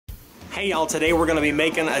Hey y'all, today we're going to be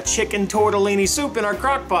making a chicken tortellini soup in our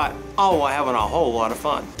crock pot. Oh, we're having a whole lot of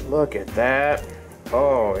fun. Look at that.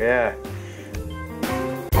 Oh yeah.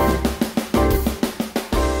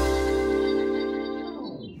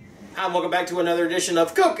 Hi, and welcome back to another edition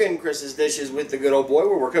of Cooking Chris's Dishes with the Good Old Boy,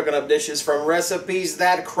 where we're cooking up dishes from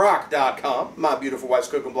recipes.crock.com, my beautiful wife's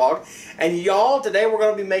cooking blog. And y'all, today we're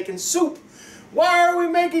going to be making soup. Why are we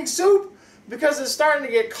making soup? Because it's starting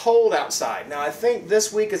to get cold outside. Now I think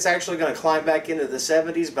this week it's actually going to climb back into the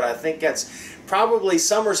 70s, but I think that's probably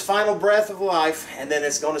summer's final breath of life, and then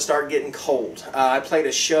it's going to start getting cold. I played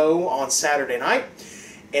a show on Saturday night,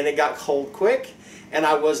 and it got cold quick, and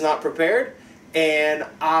I was not prepared, and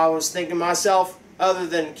I was thinking to myself, other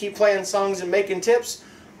than keep playing songs and making tips,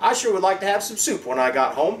 I sure would like to have some soup when I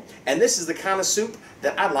got home, and this is the kind of soup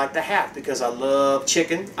that I'd like to have because I love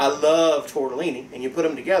chicken, I love tortellini, and you put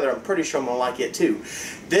them together, I'm pretty sure I'm going to like it too.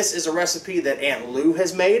 This is a recipe that Aunt Lou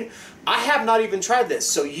has made. I have not even tried this,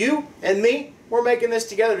 so you and me, we're making this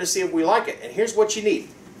together to see if we like it. And here's what you need.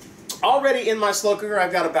 Already in my slow cooker,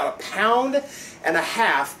 I've got about 1.5 pounds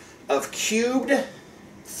of cubed,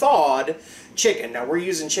 thawed chicken. Now we're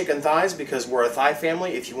using chicken thighs because we're a thigh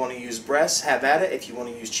family. If you want to use breasts, have at it. If you want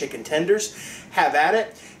to use chicken tenders, have at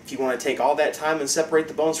it. If you want to take all that time and separate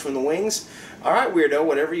the bones from the wings, all right, weirdo,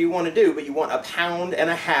 whatever you want to do, but you want 1.5 pounds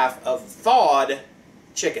of thawed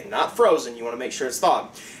chicken, not frozen. You want to make sure it's thawed.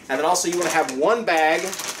 And then also you want to have 1 bag,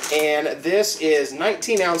 and this is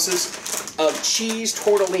 19 ounces of cheese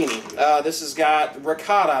tortellini. This has got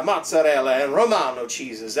ricotta, mozzarella, and Romano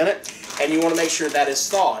cheeses in it, and you want to make sure that is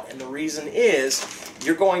thawed. And the reason is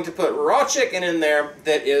you're going to put raw chicken in there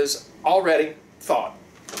that is already thawed.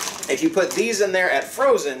 If you put these in there at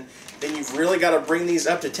frozen, then you've really got to bring these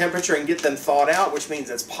up to temperature and get them thawed out, which means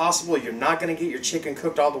it's possible you're not going to get your chicken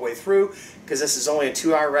cooked all the way through because this is only a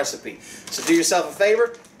 2-hour recipe. So do yourself a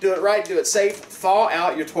favor, do it right, do it safe, thaw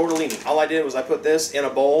out your tortellini. All I did was I put this in a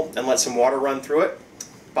bowl and let some water run through it.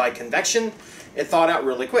 By convection, it thawed out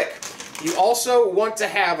really quick. You also want to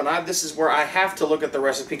have, and this is where I have to look at the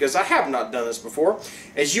recipe because I have not done this before,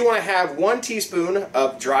 is you want to have 1 teaspoon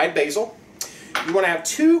of dried basil. You want to have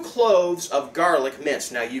 2 cloves of garlic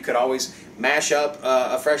minced. Now you could always mash up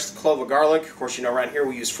a fresh clove of garlic. Of course, you know around here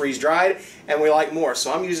we use freeze-dried and we like more.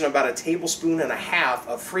 So I'm using about 1.5 tablespoons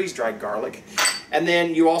of freeze-dried garlic. And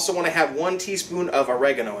then you also want to have 1 teaspoon of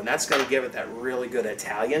oregano, and that's going to give it that really good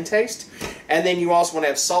Italian taste. And then you also want to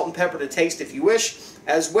have salt and pepper to taste if you wish,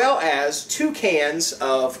 as well as 2 cans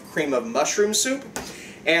of cream of mushroom soup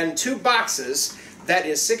and 2 boxes, that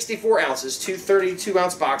is 64 ounces, 2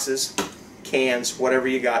 32-ounce boxes, cans, whatever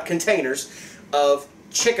you got, containers of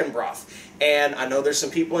chicken broth. And I know there's some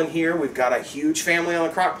people in here, we've got a huge family on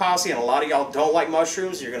the Crock Posse, and a lot of y'all don't like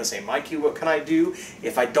mushrooms. You're going to say, Mikey, what can I do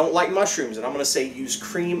if I don't like mushrooms? And I'm going to say use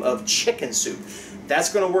cream of chicken soup.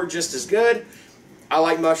 That's going to work just as good. I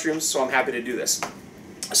like mushrooms, so I'm happy to do this.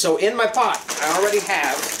 So in my pot, I already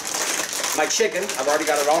have my chicken. I've already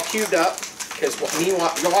got it all cubed up, because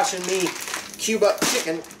you're watching me cube up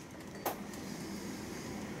chicken.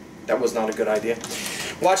 That was not a good idea.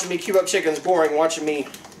 Watching me cube up chicken is boring. Watching me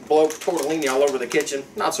blow tortellini all over the kitchen,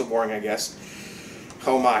 not so boring, I guess.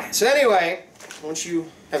 Oh my. So anyway, once you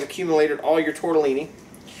have accumulated all your tortellini,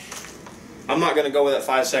 I'm not going to go with that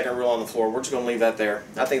 5-second rule on the floor. We're just going to leave that there.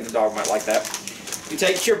 I think the dog might like that. You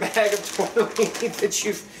take your bag of tortellini that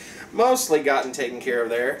you've mostly gotten taken care of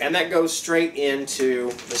there, and that goes straight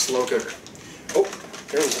into the slow cooker. Oh,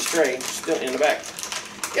 there was a stray still in the back.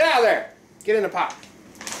 Get out of there. Get in the pot.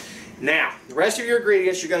 Now, the rest of your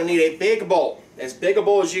ingredients, you're going to need a big bowl. As big a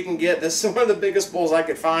bowl as you can get. This is one of the biggest bowls I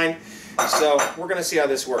could find. So, we're going to see how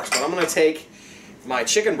this works. But I'm going to take my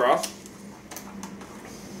chicken broth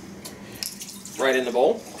right in the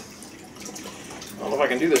bowl. I don't know if I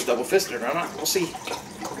can do this double-fisted or not. We'll see.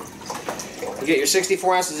 You get your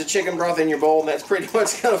 64 ounces of chicken broth in your bowl, and that's pretty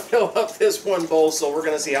much going to fill up this one bowl. So, we're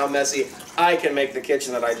going to see how messy I can make the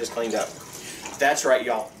kitchen that I just cleaned up. That's right,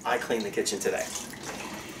 y'all. I cleaned the kitchen today.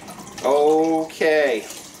 Okay,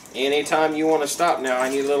 anytime you want to stop now, I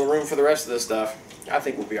need a little room for the rest of this stuff. I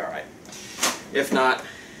think we'll be alright. If not,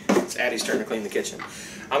 it's Addie's turn to clean the kitchen.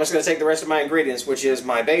 I'm just going to take the rest of my ingredients, which is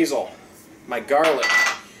my basil, my garlic,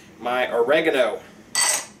 my oregano,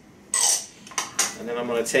 and then I'm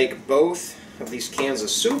going to take both of these cans of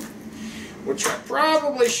soup, which I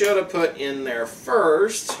probably should have put in there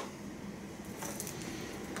first.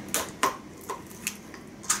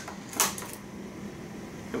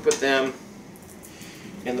 And put them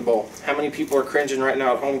in the bowl. How many people are cringing right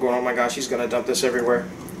now at home going, oh my gosh, he's going to dump this everywhere?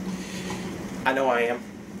 I know I am.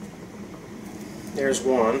 There's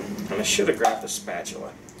one, and I should have grabbed a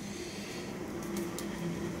spatula.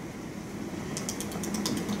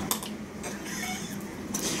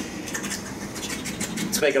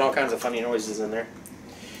 making all kinds of funny noises in there.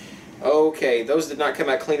 Okay, those did not come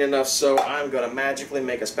out clean enough, so I'm going to magically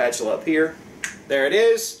make a spatula up here. There it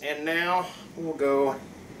is, and now we'll go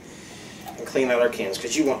and clean out our cans,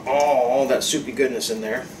 because you want all that soupy goodness in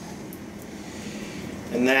there.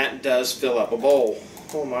 And that does fill up a bowl.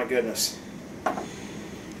 Oh my goodness.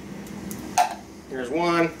 Here's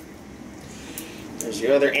one. There's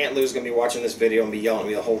the other. Aunt Lou's going to be watching this video and be yelling at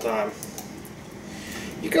me the whole time.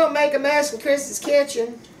 You're going to make a mess in Chris's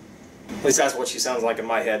kitchen. At least that's what she sounds like in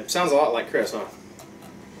my head. Sounds a lot like Cris, huh?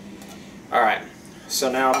 Alright,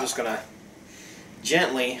 so now I'm just going to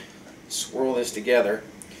gently swirl this together.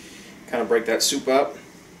 Kind of break that soup up.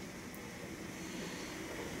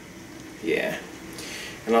 Yeah.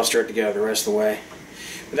 And I'll stir it together the rest of the way.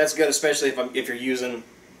 But that's good, especially if you're using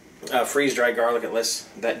freeze-dried garlic. It lets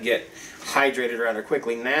that get hydrated rather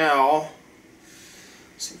quickly. Now,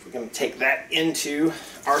 let's see if we can take that into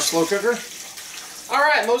our slow cooker.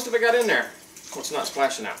 Alright, most of it got in there. It's not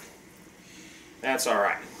splashing out. That's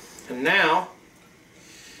alright. And now,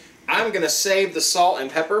 I'm going to save the salt and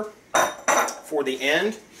pepper for the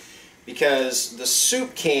end, because the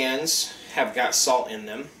soup cans have got salt in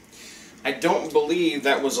them. I don't believe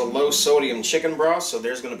that was a low sodium chicken broth, so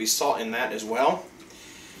there's going to be salt in that as well.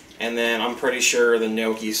 And then I'm pretty sure the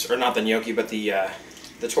gnocchis, or not the gnocchi, but the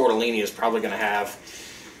tortellini is probably going to have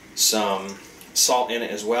some salt in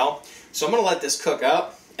it as well. So I'm going to let this cook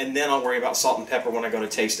up, and then I'll worry about salt and pepper when I go to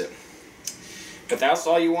taste it. But that's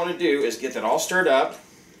all you want to do, is get that all stirred up,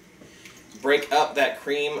 break up that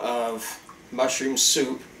cream of mushroom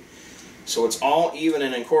soup so it's all even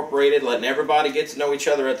and incorporated, letting everybody get to know each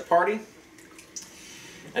other at the party.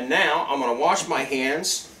 And now I'm going to wash my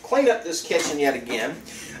hands, clean up this kitchen yet again.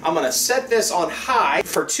 I'm going to set this on high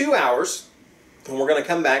for 2 hours, and we're going to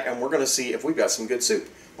come back and we're going to see if we've got some good soup.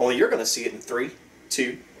 Only you're going to see it in 3,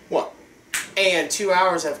 2, 1. And 2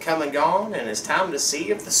 hours have come and gone, and it's time to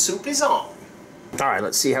see if the soup is on. Alright,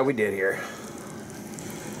 let's see how we did here.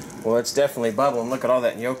 Well, it's definitely bubbling. Look at all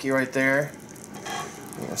that gnocchi right there.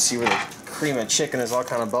 You can see where the cream of chicken is all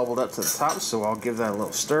kind of bubbled up to the top, so I'll give that a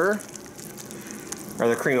little stir. Or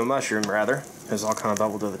the cream of mushroom, rather, is all kind of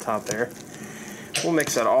bubbled to the top there. We'll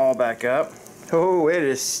mix that all back up. Oh, it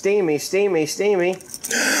is steamy, steamy, steamy.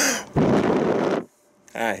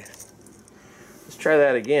 Alright. Let's try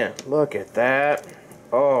that again. Look at that.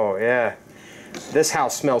 Oh, yeah. This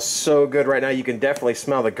house smells so good right now. You can definitely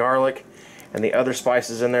smell the garlic and the other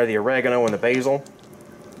spices in there, the oregano and the basil.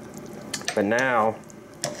 But now,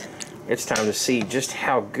 it's time to see just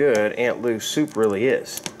how good Aunt Lou's soup really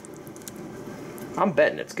is. I'm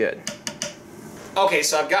betting it's good. Okay,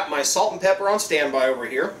 so I've got my salt and pepper on standby over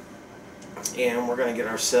here. And we're going to get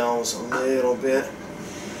ourselves a little bit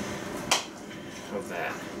of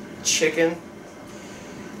that chicken.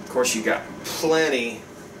 Of course, you got plenty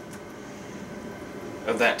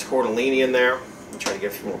of that tortellini in there. I'll try to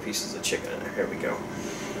get a few more pieces of chicken in there. Here we go.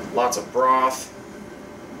 Lots of broth.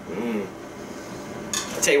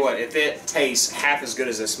 I'll tell you what, if it tastes half as good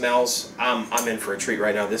as it smells, I'm in for a treat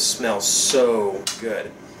right now. This smells so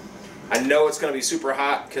good. I know it's going to be super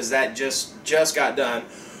hot because that just got done. In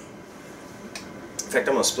fact,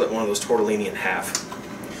 I'm going to split one of those tortellini in half,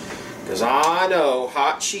 because I know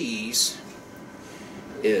hot cheese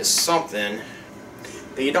is something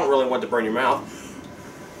that you don't really want to burn your mouth.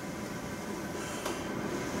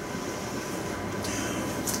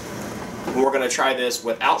 We're going to try this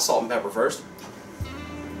without salt and pepper first.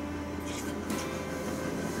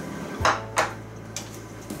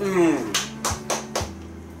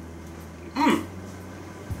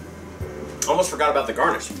 Almost forgot about the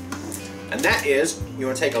garnish. And that is, you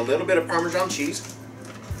want to take a little bit of Parmesan cheese,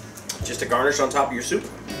 just to garnish on top of your soup.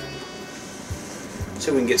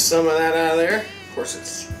 So we can get some of that out of there. Of course,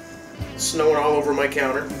 it's snowing all over my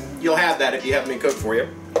counter. You'll have that if you have me cook for you.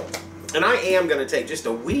 And I am going to take just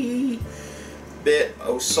a wee bit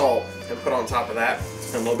of salt and put on top of that,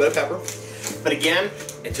 and a little bit of pepper. But again,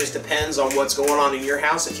 it just depends on what's going on in your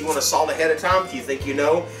house. If you want to salt ahead of time, if you think you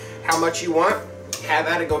know how much you want, have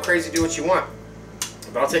at it, go crazy, do what you want.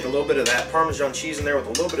 But I'll take a little bit of that Parmesan cheese in there with a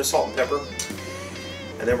little bit of salt and pepper.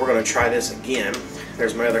 And then we're going to try this again.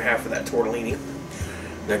 There's my other half of that tortellini.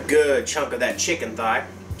 And a good chunk of that chicken thigh.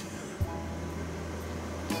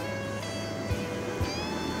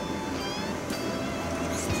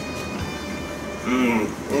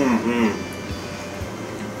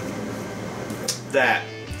 That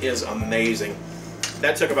is amazing.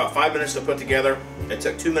 That took about 5 minutes to put together. It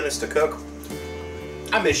took 2 minutes to cook.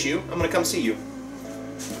 I miss you. I'm going to come see you.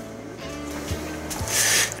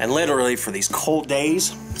 And literally, for these cold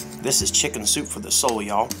days, this is chicken soup for the soul,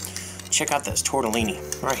 y'all. Check out this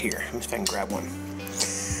tortellini right here. Let me see if I can grab one.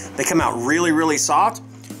 They come out really, really soft.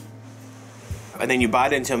 And then you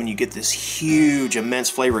bite into them and you get this huge, immense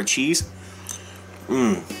flavor of cheese.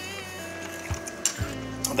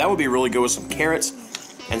 That would be really good with some carrots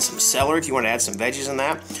and some celery if you want to add some veggies in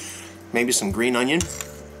that. Maybe some green onion.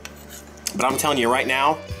 But I'm telling you right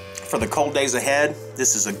now, for the cold days ahead,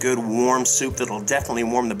 this is a good warm soup that'll definitely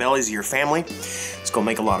warm the bellies of your family. It's gonna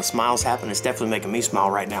make a lot of smiles happen. It's definitely making me smile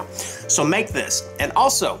right now. So make this. And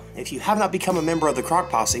also, if you have not become a member of the Crock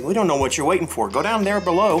Posse, we don't know what you're waiting for. Go down there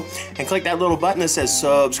below and click that little button that says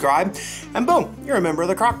subscribe, and boom, you're a member of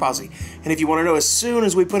the Crock Posse. And if you want to know as soon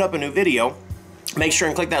as we put up a new video, make sure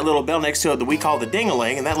and click that little bell next to it that we call the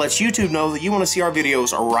ding-a-ling, and that lets YouTube know that you want to see our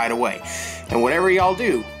videos right away. And whatever y'all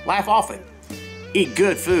do, laugh often, eat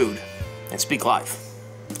good food, and speak life.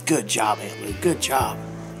 Good job, Aunt Lou. Good job.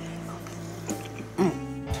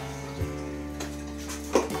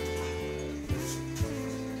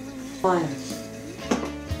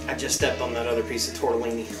 I just stepped on that other piece of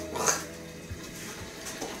tortellini.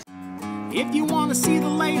 If you want to see the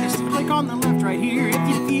latest, click on the left right here. If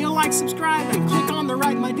you feel like subscribing, click on the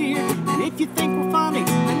right, my dear. And if you think we're funny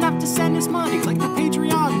enough to send us money, click the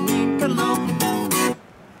Patreon